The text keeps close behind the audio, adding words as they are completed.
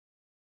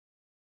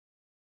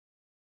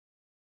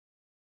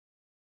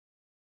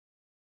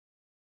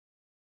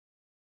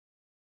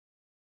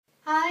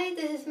Hi,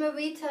 this is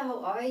Marita.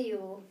 How are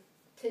you?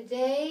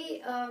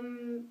 Today,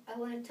 I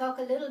want to talk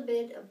a little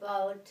bit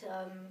about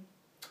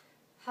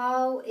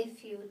how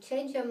if you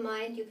change your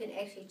mind, you can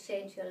actually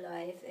change your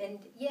life. And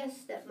yes,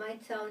 that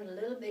might sound a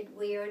little bit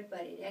weird,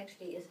 but it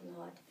actually is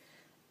not.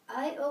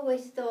 I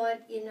always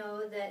thought,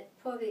 that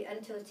probably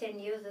until 10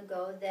 years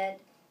ago, that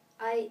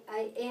I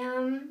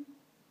am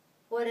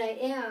what I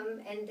am,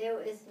 and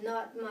there is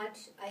not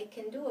much I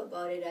can do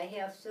about it. I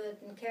have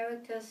certain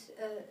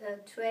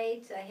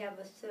traits, I have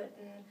a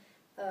certain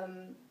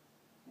um,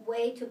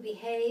 way to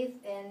behave,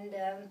 and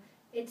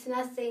it's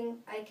nothing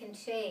I can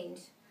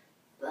change.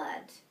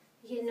 But,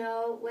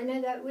 when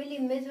I got really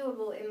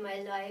miserable in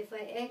my life,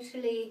 I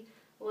actually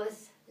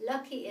was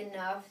lucky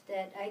enough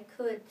that I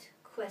could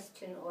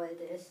question all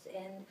this.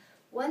 And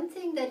one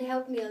thing that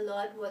helped me a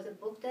lot was a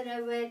book that I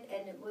read,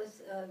 and it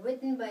was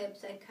written by a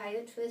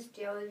psychiatrist,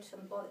 Gerald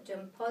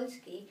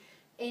Jampolsky,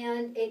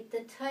 and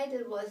the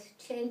title was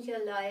Change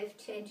Your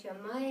Life, Change Your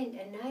Mind.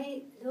 And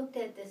I looked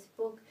at this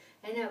book,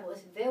 and I was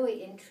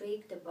very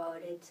intrigued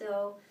about it.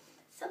 So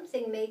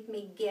something made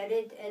me get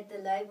it at the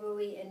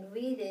library and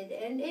read it,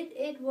 and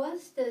it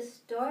was the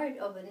start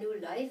of a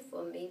new life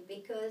for me,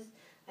 because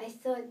I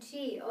thought,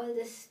 gee, all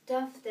the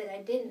stuff that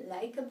I didn't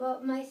like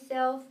about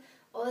myself,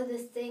 all the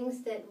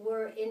things that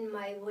were in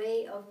my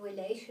way of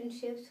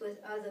relationships with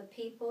other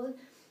people,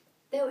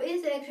 there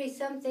is actually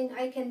something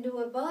I can do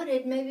about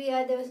it. Maybe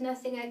there's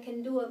nothing I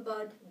can do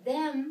about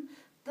them,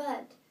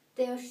 but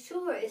there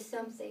sure is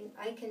something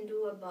I can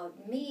do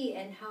about me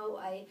and how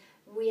I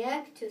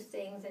react to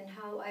things and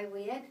how I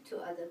react to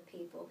other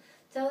people.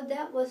 So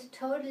that was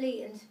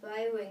totally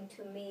inspiring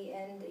to me.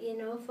 And,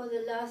 for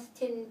the last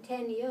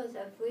 10 years,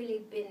 I've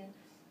really been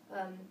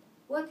um,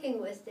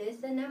 working with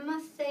this, and I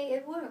must say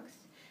it works.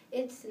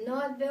 It's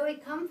not very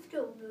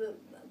comfortable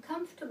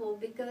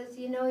because,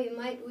 you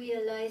might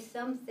realize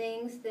some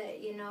things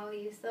that,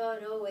 you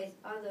thought always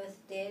others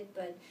did,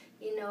 but,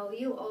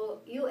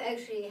 you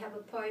actually have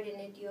a part in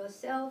it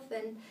yourself,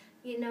 and,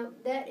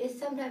 that is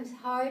sometimes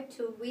hard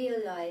to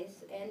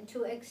realize and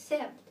to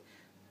accept.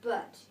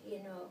 But,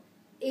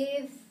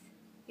 if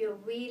you're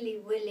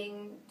really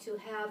willing to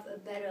have a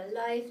better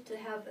life, to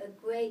have a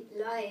great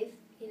life,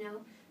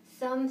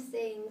 some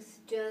things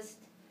just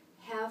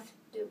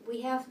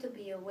we have to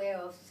be aware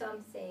of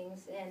some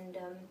things, and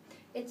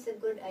it's a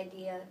good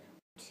idea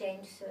to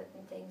change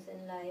certain things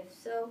in life.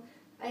 So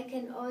I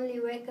can only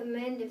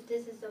recommend, if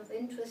this is of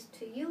interest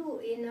to you,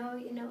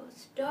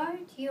 start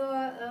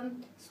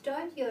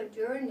your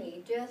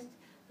journey. Just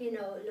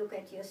look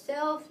at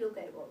yourself, look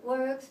at what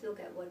works, look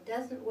at what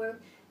doesn't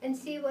work, and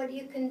see what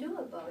you can do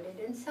about it.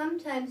 And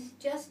sometimes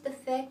just the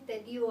fact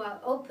that you are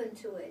open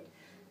to it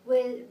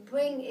will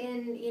bring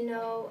in,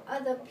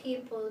 other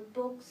people,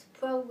 books,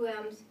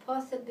 programs,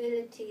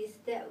 possibilities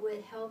that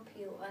will help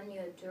you on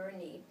your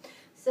journey.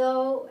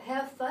 So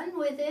have fun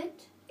with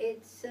it.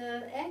 It's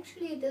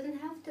actually, it doesn't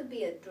have to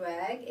be a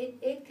drag.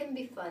 It can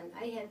be fun.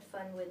 I had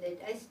fun with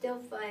it. I still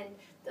find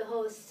the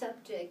whole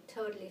subject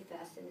totally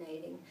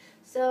fascinating.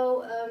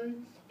 So,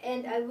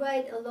 and I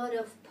write a lot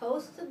of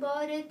posts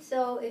about it.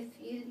 So if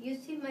you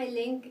see my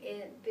link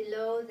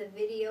below the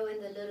video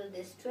in the little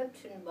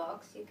description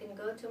box, you can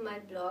go to my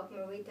blog,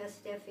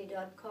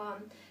 maritasteffi.com,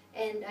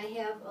 and I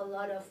have a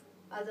lot of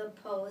other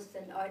posts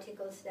and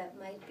articles that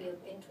might be of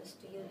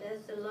interest to you.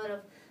 There's a lot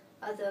of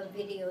other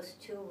videos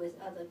too with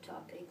other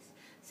topics.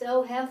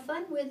 So have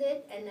fun with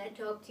it, and I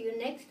talk to you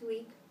next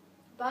week.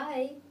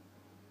 Bye.